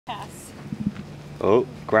us. Oh,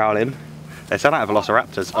 growling. They sound like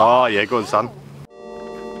velociraptors. Oh yeah, go on son.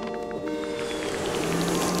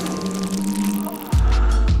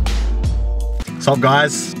 What's up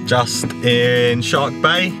guys? Just in Shark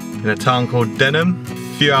Bay, in a town called Denham.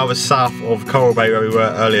 A few hours south of Coral Bay where we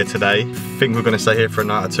were earlier today. I think we're going to stay here for a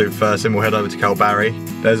night or two first, then we'll head over to Kalbarri.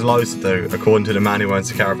 There's loads to do, according to the man who owns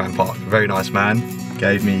the caravan park. Very nice man.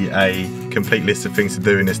 Gave me a complete list of things to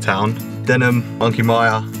do in this town. Denham, Monkey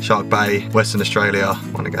Mire, Shark Bay, Western Australia,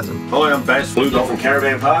 Wandergasm. Hi, I'm Baz, Blue Dolphin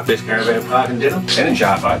Caravan Park, best caravan park in Denham and in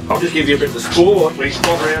Shark Bay. I'll just give you a bit of the score what we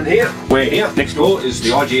spot around here. We're here. Next door is the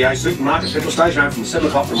IGA supermarket petrol station, open from 7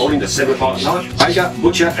 o'clock in the morning to 7 o'clock at night. Baker,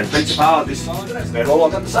 butcher and pizza parlour this side. That's about all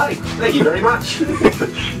I've got to say. Thank you very much.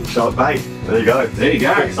 Shark Bay, there you go. There you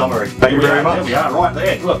go. Quick summary. Thank you very much. There we are, right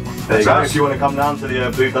there. Look, there you go. If you want to come down to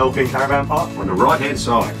the Blue Dolphin Caravan Park, on the right hand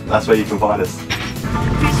side. That's where you can find us.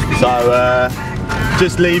 So,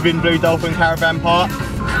 just leaving Blue Dolphin Caravan Park.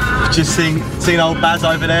 Just seen old Baz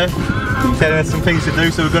over there, telling us some things to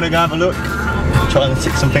do, so we're going to go have a look. Try and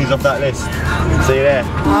tick some things off that list. See you there.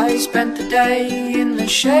 I spent the day in the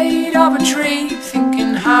shade of a tree,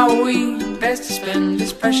 thinking how we best to spend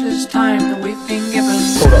this precious time that we've been given.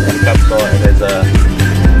 Pulled up to the campsite and there's a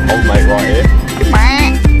old mate right here.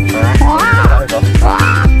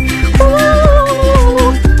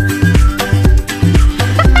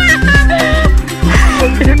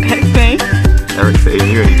 Eric's eating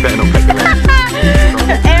you and you better not peck the rest.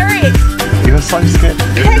 Eric! You are so scared.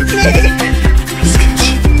 Peck me!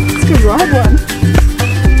 It's a good ride one.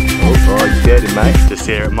 Oh, right, you scared him, mate. Just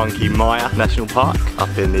here at Monkey Mire National Park,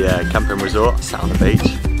 up in the camping resort, sat on the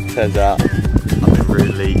beach. Turns out I've been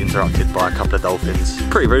rudely interrupted by a couple of dolphins.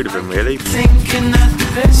 Pretty rude of them, really. Thinking that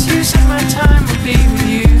the best use of my time would be with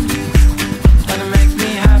you, trying to make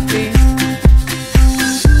me happy.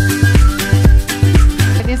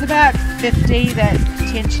 There's about 50 that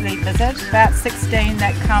potentially visit, about 16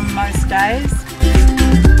 that come most days.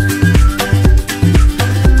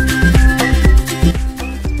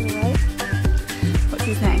 What's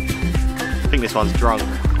his name? I think this one's drunk.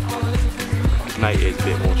 His mate is a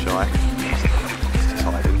bit more shy. He's just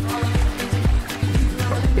hiding.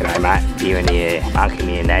 You know, mate, you and your Monkey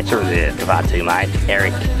Mire Nature Reserve with our two mates,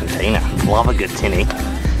 Eric and Tina. Love a good tinny.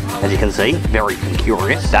 As you can see, very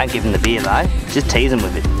curious. Don't give them the beer though, just tease them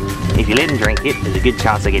with it. If you let them drink it, there's a good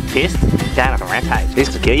chance they get pissed. Going on a rampage.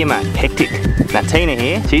 This will kill you, mate. Hectic. Now Tina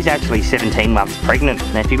here, she's actually 17 months pregnant.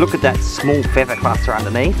 Now if you look at that small feather cluster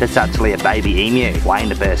underneath, that's actually a baby emu waiting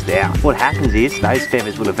to burst out. What happens is, those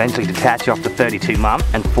feathers will eventually detach off the 32 month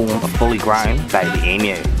and form a fully grown baby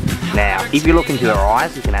emu. Now, if you look into her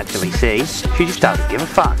eyes, you can actually see, she just doesn't give a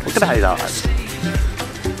fuck. Look at those eyes.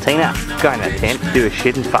 Tina, go in that tent, do a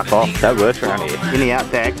shit and fuck off. That works around here. In the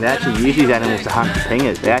outback, they actually use these animals to hunt for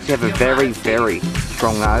pingers. They actually have a very, very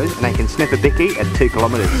strong nose and they can sniff a bicky at 2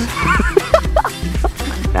 kilometres.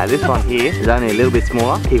 Now this one here is only a little bit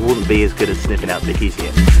smaller. He wouldn't be as good at sniffing out bickies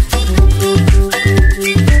here.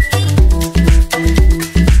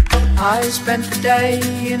 I spent the day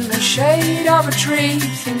in the shade of a tree,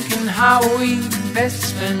 thinking how we best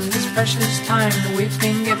spend this precious time that we've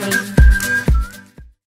been given.